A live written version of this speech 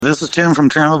This is Tim from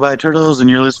Trampled by Turtles, and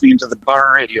you're listening to the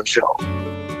Barn Radio Show.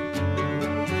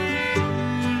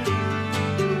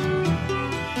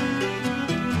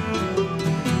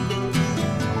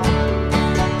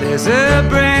 There's a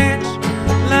branch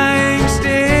lying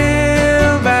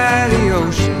still by the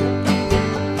ocean.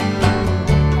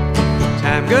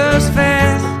 Time goes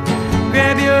fast,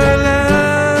 grab your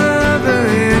lover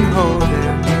and hold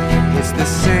him. It's the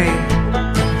same,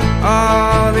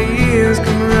 all the years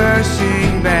come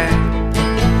rushing back.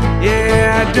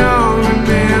 Yeah, I don't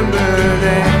remember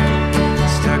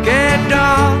that. Stuck at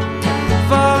dawn,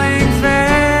 falling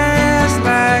fast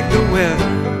like the weather.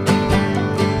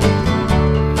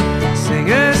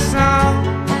 Sing a song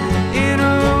in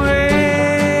a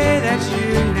way that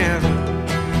you never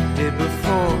did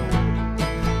before.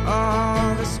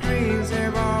 All the screens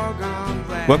have all gone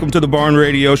black. Welcome to the Barn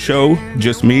Radio Show.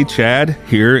 Just me, Chad,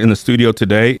 here in the studio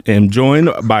today, and joined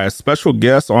by a special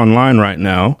guest online right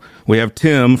now. We have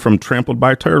Tim from Trampled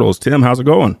by Turtles. Tim, how's it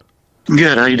going?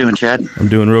 Good. How you doing, Chad? I'm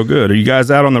doing real good. Are you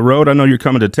guys out on the road? I know you're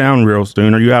coming to town real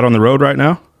soon. Are you out on the road right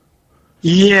now?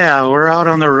 Yeah, we're out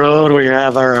on the road. We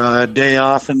have our day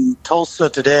off in Tulsa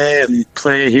today and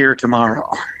play here tomorrow.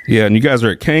 Yeah, and you guys are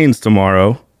at Cain's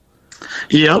tomorrow.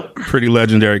 Yep. Pretty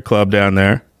legendary club down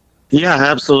there. Yeah,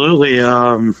 absolutely.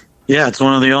 Yeah, it's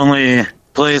one of the only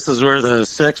places where the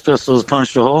Sex Pistols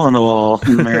punched a hole in the wall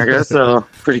in America, so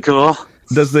pretty cool.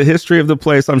 Does the history of the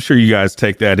place, I'm sure you guys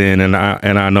take that in, and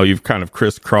I know you've kind of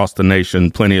crisscrossed the nation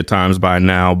plenty of times by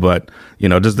now, but, you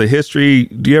know, does the history,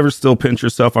 do you ever still pinch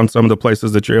yourself on some of the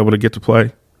places that you're able to get to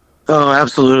play? Oh,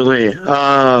 absolutely.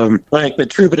 Like the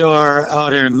Troubadour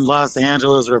out in Los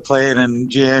Angeles, we're playing in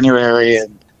January,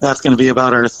 and that's going to be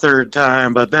about our third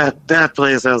time, but that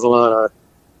place has a lot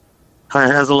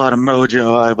of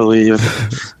mojo, I believe.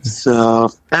 So,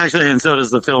 actually, and so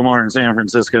does the Fillmore in San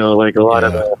Francisco, like a lot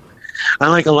of the... I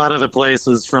like a lot of the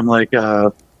places from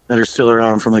that are still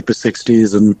around from like the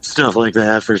 60s and stuff like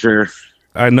that for sure.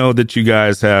 I know that you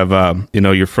guys have,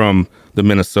 you're from the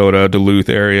Minnesota, Duluth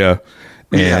area,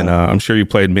 and I'm sure you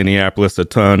played Minneapolis a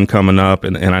ton coming up.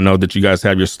 And I know that you guys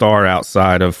have your star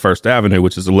outside of First Avenue,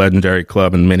 which is a legendary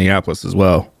club in Minneapolis as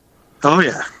well. Oh,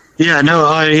 yeah. Yeah,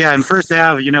 no, and First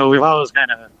Ave, we've always kind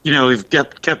of, we've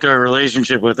kept our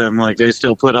relationship with them. Like, they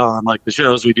still put on, like, the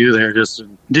shows we do there, just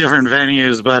in different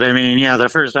venues. But, I mean, yeah, the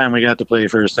first time we got to play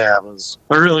First Ave was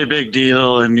a really big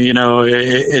deal. And,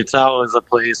 it's always a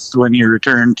place when you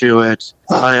return to it.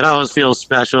 It always feels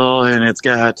special, and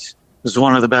it's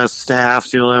one of the best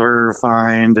staffs you'll ever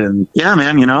find. And yeah,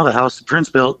 man, the house the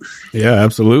Prince built. Yeah,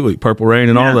 absolutely. Purple Rain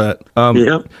and all that.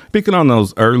 Yep. Speaking on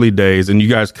those early days and you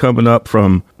guys coming up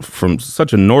from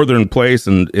such a northern place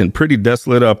and pretty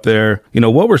desolate up there,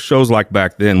 what were shows like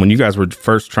back then when you guys were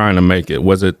first trying to make it?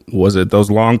 Was it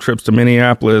those long trips to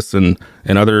Minneapolis and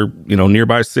other,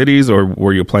 nearby cities, or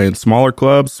were you playing smaller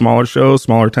clubs, smaller shows,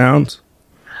 smaller towns?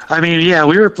 I mean, yeah,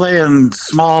 we were playing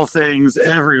small things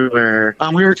everywhere.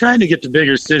 We were trying to get to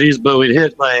bigger cities, but we'd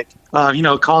hit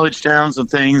college towns and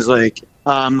things like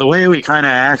the way we kind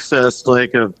of accessed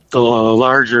the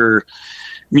larger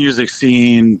music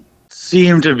scene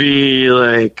seemed to be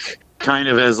like kind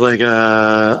of as like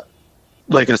a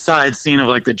side scene of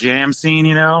like the jam scene,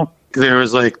 There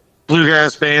was like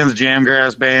bluegrass bands,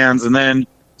 jamgrass bands, and then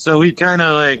so we kind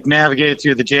of like navigate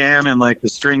through the jam and like the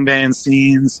string band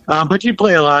scenes. But you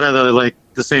play a lot of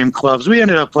the same clubs. We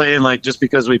ended up playing just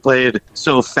because we played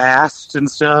so fast and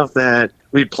stuff that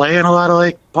we play in a lot of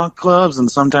like punk clubs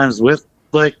and sometimes with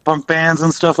like punk bands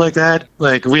and stuff like that.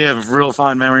 Like we have real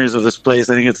fond memories of this place.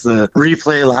 I think it's the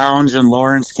Replay Lounge in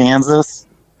Lawrence, Kansas.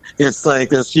 It's like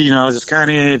this, just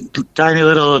kind of tiny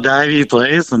little divey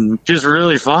place and just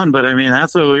really fun. But I mean,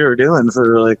 that's what we were doing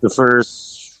for like the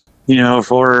first 4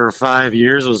 or 5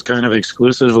 years was kind of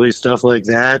exclusively stuff like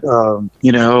that.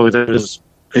 There's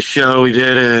a show we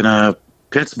did in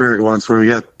Pittsburgh once where we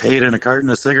got paid in a carton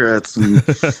of cigarettes. And,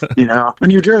 when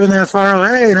you're driven that far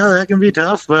away, that can be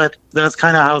tough. But that's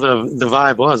kind of how the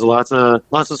vibe was. Lots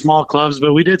of small clubs,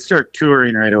 but we did start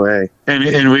touring right away.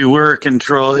 And we were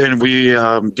controlled. And we,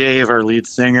 Dave, our lead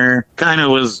singer, kind of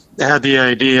had the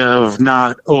idea of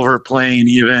not overplaying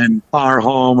even our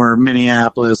home or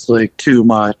Minneapolis like too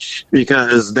much,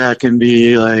 because that can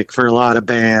be like for a lot of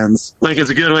bands, like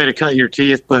it's a good way to cut your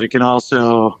teeth, but it can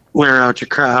also wear out your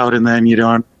crowd, and then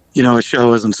a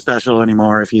show isn't special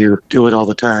anymore if you do it all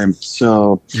the time.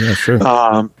 So yeah, sure.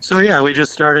 We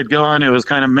just started going. It was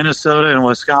kind of Minnesota and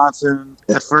Wisconsin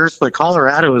at first, but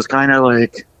Colorado was kind of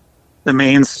like the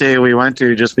mainstay we went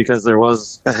to just because there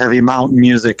was a heavy mountain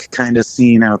music kind of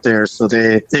scene out there. So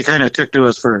they kind of took to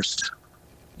us first.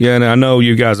 Yeah, and I know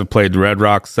you guys have played Red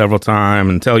Rocks several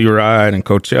times, and Telluride, and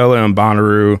Coachella, and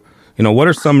Bonnaroo. You know, what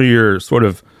are some of your sort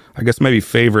of, I guess, maybe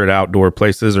favorite outdoor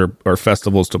places or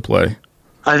festivals to play?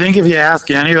 I think if you ask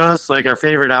any of us, like our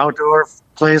favorite outdoor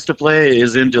place to play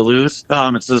is in Duluth.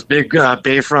 It's this big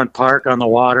bayfront park on the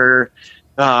water.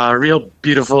 Real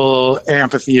beautiful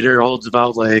amphitheater, holds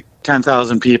about like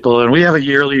 10,000 people, and we have a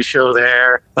yearly show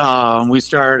there. We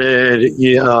started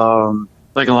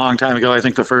like a long time ago. I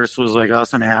think the first was like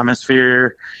us and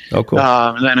Atmosphere. Oh, cool.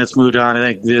 And then it's moved on. I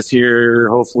think this year,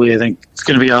 hopefully, I think it's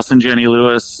going to be us and Jenny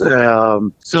Lewis.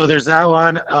 So there's that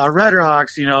one. Red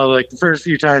Rocks, you know, like the first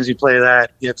few times you play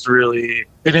that, it's really,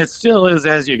 and it still is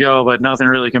as you go, but nothing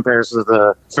really compares to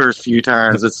the first few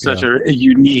times. It's such a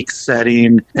unique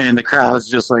setting, and the crowd's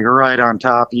just like right on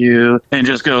top of you, and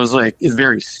just goes like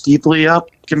very steeply up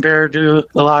compared to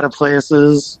a lot of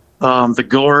places. The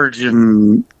Gorge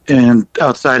and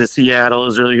outside of Seattle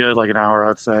is really good, like an hour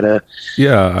outside of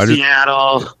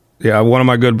Seattle. One of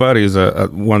my good buddies,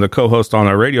 one of the co-hosts on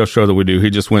our radio show that we do, he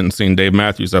just went and seen Dave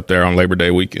Matthews up there on Labor Day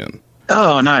weekend.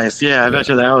 Oh, nice. Yeah, I bet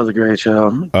you that was a great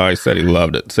show. He said he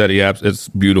loved it. Said it's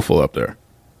beautiful up there.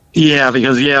 Yeah,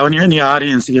 because, when you're in the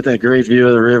audience, you get that great view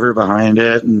of the river behind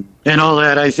it and all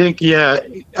that. I think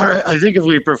if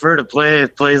we prefer to play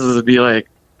at places, it'd be like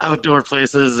outdoor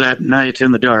places at night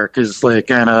in the dark is like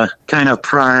kind of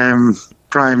prime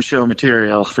show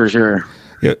material for sure.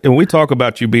 Yeah, and we talk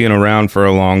about you being around for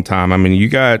a long time. I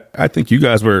mean, I think you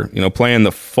guys were, playing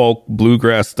the folk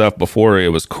bluegrass stuff before it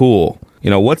was cool.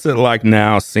 What's it like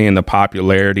now seeing the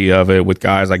popularity of it with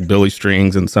guys like Billy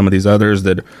Strings and some of these others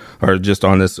that are just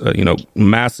on this,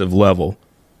 massive level?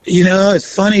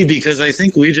 It's funny because I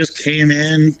think we just came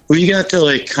in, we got to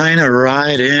like kind of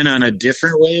ride in on a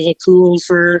different wave of cool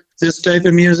for this type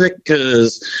of music.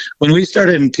 Because when we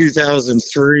started in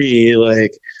 2003,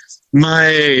 like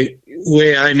my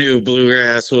way I knew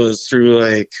bluegrass was through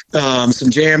like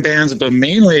some jam bands, but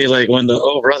mainly like when the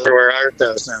Oh Brother Where Art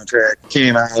Thou soundtrack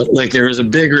came out, like there was a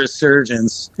big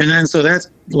resurgence. And then so that's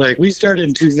like we started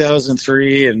in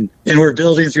 2003 and we're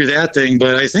building through that thing.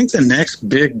 But I think the next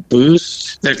big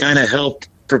boost that kind of helped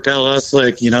propel us,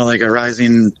 like, like a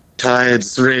rising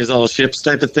tides raise all ships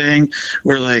type of thing,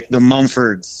 were like the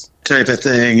Mumfords type of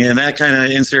thing. And that kind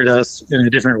of inserted us in a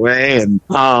different way. And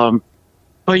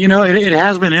but, it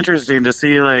has been interesting to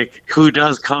see, like, who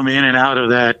does come in and out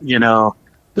of that,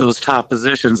 those top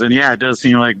positions. And, it does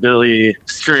seem like Billy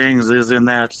Strings is in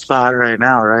that spot right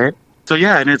now, right? So,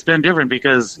 and it's been different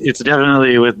because it's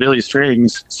definitely with Billy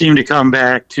Strings seemed to come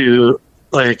back to,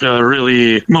 like, a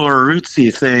really more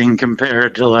rootsy thing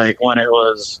compared to, like, when it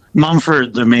was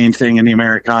Mumford, the main thing in the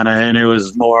Americana, and it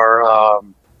was more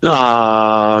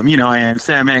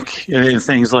anthemic and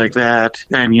things like that.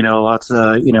 And, lots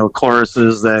of,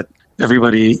 choruses that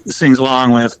everybody sings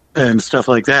along with and stuff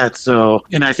like that. So,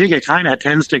 and I think it kind of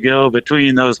tends to go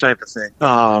between those type of things.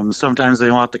 Sometimes they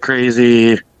want the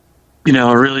crazy,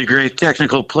 really great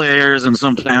technical players, and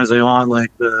sometimes they want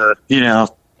like the,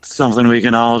 something we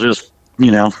can all just,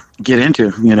 get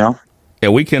into, Yeah,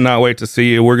 we cannot wait to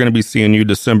see you. We're going to be seeing you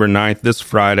December 9th, this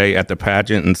Friday, at the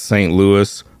pageant in St.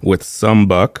 Louis with Some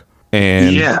Buck.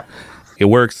 And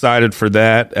we're excited for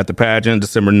that at the pageant,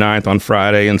 December 9th on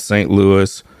Friday in St.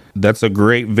 Louis. That's a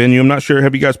great venue. I'm not sure.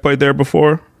 Have you guys played there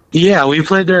before? Yeah, we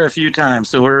played there a few times,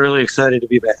 so we're really excited to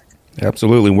be back.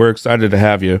 Absolutely. We're excited to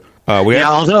have you.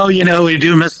 Although, we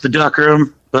do miss the duck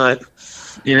room, but,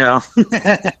 Man,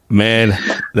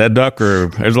 that duck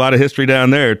room. There's a lot of history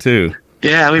down there, too.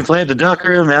 Yeah, we played the duck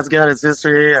room. That's got its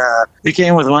history. We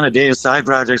came with one of Dave's side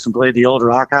projects and played the old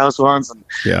rock house once and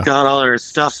got all our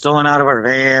stuff stolen out of our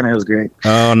van. It was great.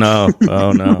 Oh, no.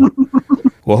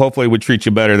 Well, hopefully we treat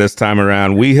you better this time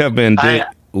around. We have been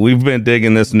we've been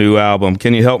digging this new album.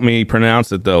 Can you help me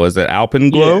pronounce it, though? Is it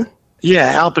Alpenglow?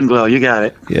 Yeah, Alpenglow. You got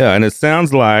it. Yeah, and it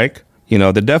sounds like,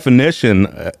 the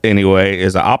definition, anyway,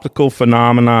 is an optical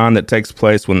phenomenon that takes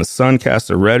place when the sun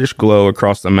casts a reddish glow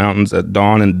across the mountains at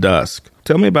dawn and dusk.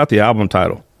 Tell me about the album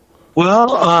title.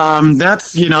 Well,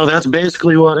 that's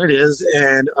basically what it is.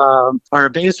 And our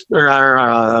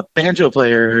banjo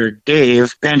player,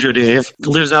 Banjo Dave,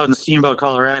 lives out in Steamboat,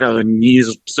 Colorado, and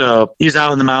he's out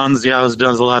in the mountains. He always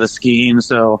does a lot of skiing.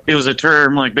 So it was a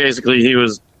term, like, basically he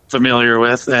was familiar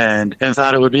with and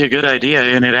thought it would be a good idea,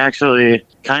 and it actually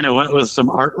kind of went with some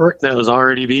artwork that was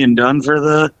already being done for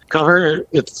the cover.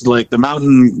 It's like the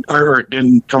mountain artwork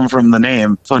didn't come from the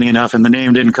name, funny enough, and the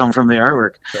name didn't come from the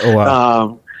artwork. Oh,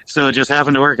 wow. So it just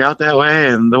happened to work out that way,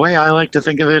 and the way I like to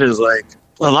think of it is like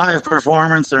a live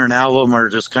performance or an album are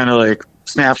just kind of like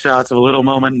snapshots of a little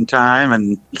moment in time,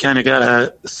 and you kind of got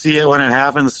to see it when it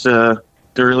happens to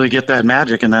to really get that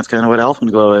magic, and that's kind of what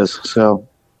Alpenglow is. So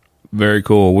very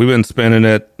cool. We've been spinning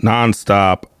it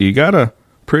nonstop. You got a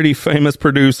pretty famous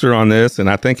producer on this, and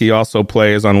I think he also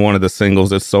plays on one of the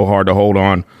singles, It's So Hard to Hold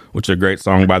On, which is a great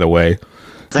song, by the way.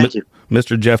 Thank you.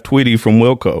 Mr. Jeff Tweedy from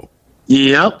Wilco.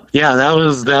 Yep. Yeah, that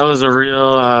was a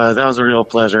real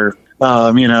pleasure.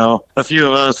 A few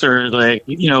of us are like,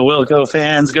 Wilco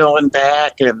fans going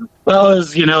back, and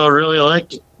really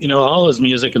liked, all his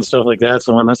music and stuff like that.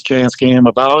 So when this chance came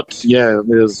about,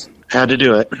 had to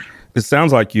do it. It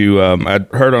sounds like you, I'd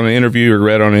heard on an interview or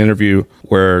read on an interview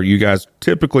where you guys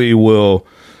typically will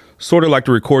sort of like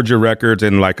to record your records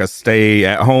in like a stay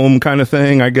at home kind of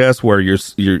thing, I guess, where you're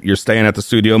staying at the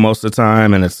studio most of the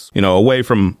time and it's, away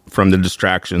from the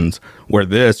distractions, where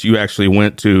this, you actually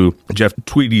went to Jeff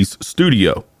Tweedy's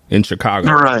studio in Chicago.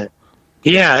 All right.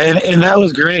 Yeah, and that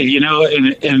was great,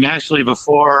 and actually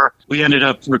before we ended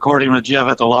up recording with Jeff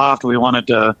at the Loft, we wanted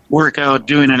to work out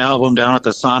doing an album down at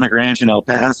the Sonic Ranch in El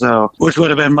Paso, which would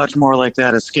have been much more like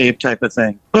that escape type of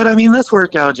thing. But this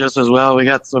worked out just as well. We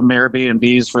got some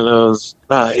Airbnbs for those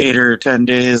 8 or 10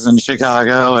 days in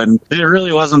Chicago, and it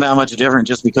really wasn't that much different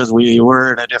just because we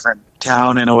were in a different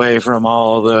town and away from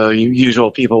all the usual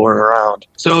people were around.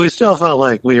 So we still felt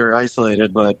like we were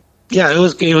isolated, but yeah, it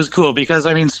was cool because,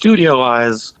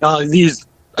 studio-wise, these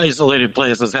isolated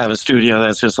places have a studio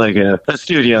that's just like a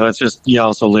studio. It's just you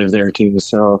also live there, too.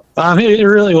 So it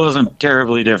really wasn't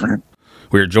terribly different.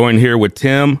 We're joined here with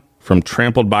Tim from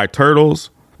Trampled by Turtles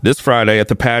this Friday at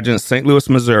the pageant, St. Louis,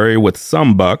 Missouri, with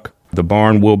Some Buck. The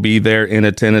barn will be there in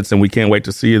attendance, and we can't wait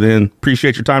to see you then.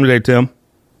 Appreciate your time today, Tim.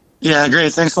 Yeah,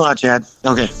 great. Thanks a lot, Chad.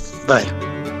 Okay, bye.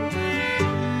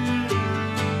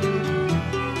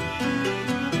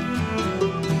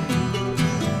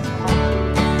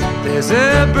 There's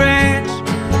a branch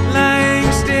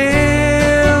lying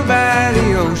still by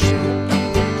the ocean.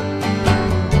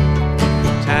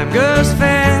 Time goes